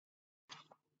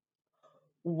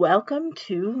Welcome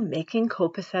to Making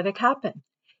Copacetic Happen.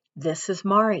 This is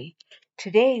Mari.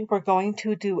 Today we're going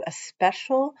to do a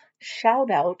special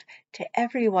shout out to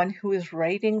everyone who is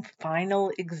writing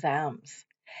final exams.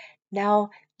 Now,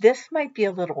 this might be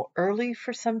a little early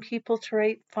for some people to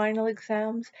write final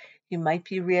exams. You might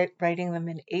be writing them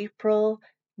in April,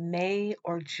 May,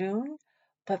 or June.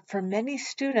 But for many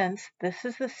students, this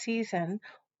is the season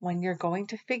when you're going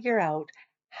to figure out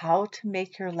how to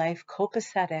make your life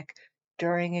copacetic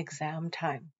during exam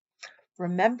time.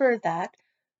 Remember that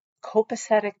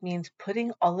copacetic means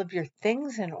putting all of your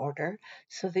things in order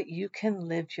so that you can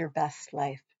live your best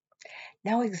life.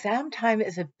 Now, exam time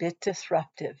is a bit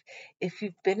disruptive. If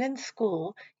you've been in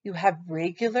school, you have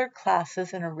regular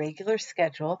classes and a regular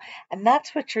schedule, and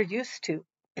that's what you're used to.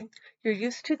 You're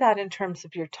used to that in terms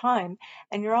of your time,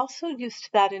 and you're also used to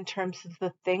that in terms of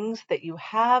the things that you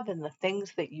have and the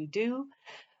things that you do,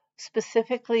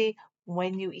 specifically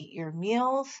when you eat your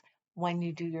meals, when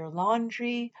you do your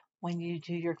laundry, when you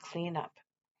do your cleanup.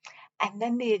 And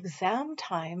then the exam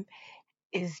time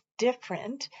is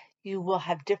different. You will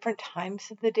have different times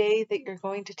of the day that you're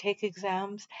going to take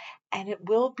exams, and it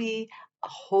will be a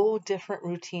whole different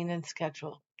routine and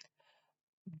schedule.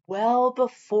 Well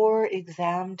before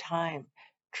exam time,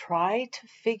 try to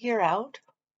figure out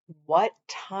what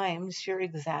times your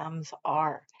exams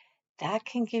are. That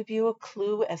can give you a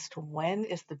clue as to when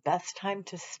is the best time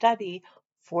to study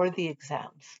for the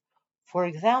exams. For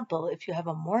example, if you have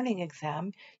a morning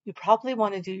exam, you probably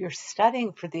want to do your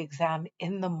studying for the exam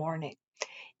in the morning.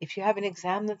 If you have an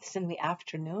exam that's in the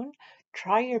afternoon,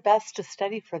 try your best to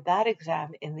study for that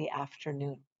exam in the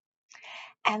afternoon.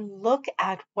 And look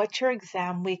at what your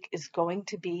exam week is going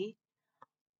to be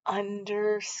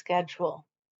under schedule.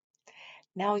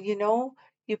 Now,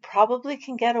 you probably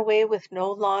can get away with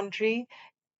no laundry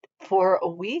for a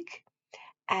week.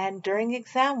 And during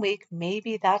exam week,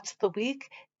 maybe that's the week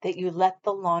that you let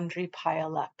the laundry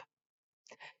pile up.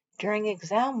 During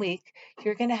exam week,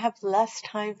 you're going to have less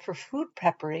time for food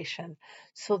preparation.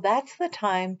 So that's the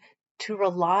time to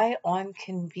rely on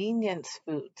convenience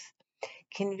foods.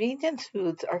 Convenience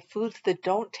foods are foods that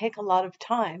don't take a lot of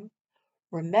time.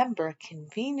 Remember,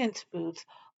 convenience foods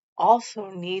also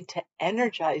need to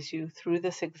energize you through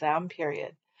this exam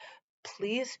period.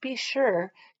 Please be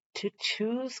sure to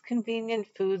choose convenient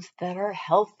foods that are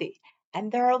healthy,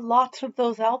 and there are lots of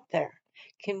those out there.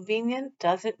 Convenient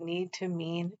doesn't need to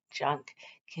mean junk.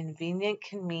 Convenient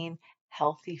can mean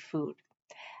healthy food.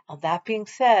 Now, that being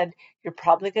said, you're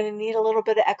probably going to need a little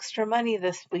bit of extra money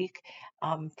this week.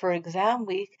 For exam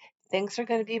week, things are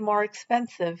going to be more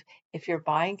expensive if you're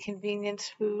buying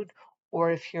convenience food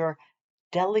or if you're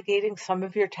delegating some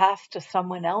of your tasks to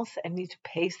someone else and need to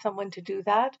pay someone to do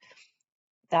that.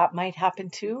 That might happen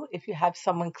too if you have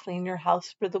someone clean your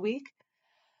house for the week.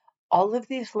 All of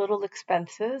these little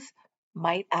expenses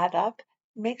might add up.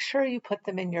 Make sure you put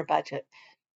them in your budget.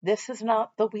 This is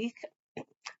not the week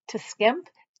to skimp.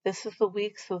 This is the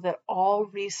week so that all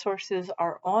resources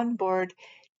are on board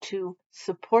to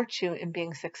support you in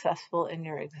being successful in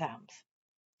your exams.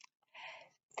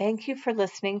 Thank you for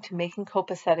listening to Making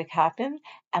Copacetic Happen.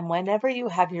 And whenever you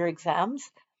have your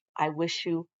exams, I wish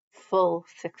you full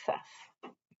success.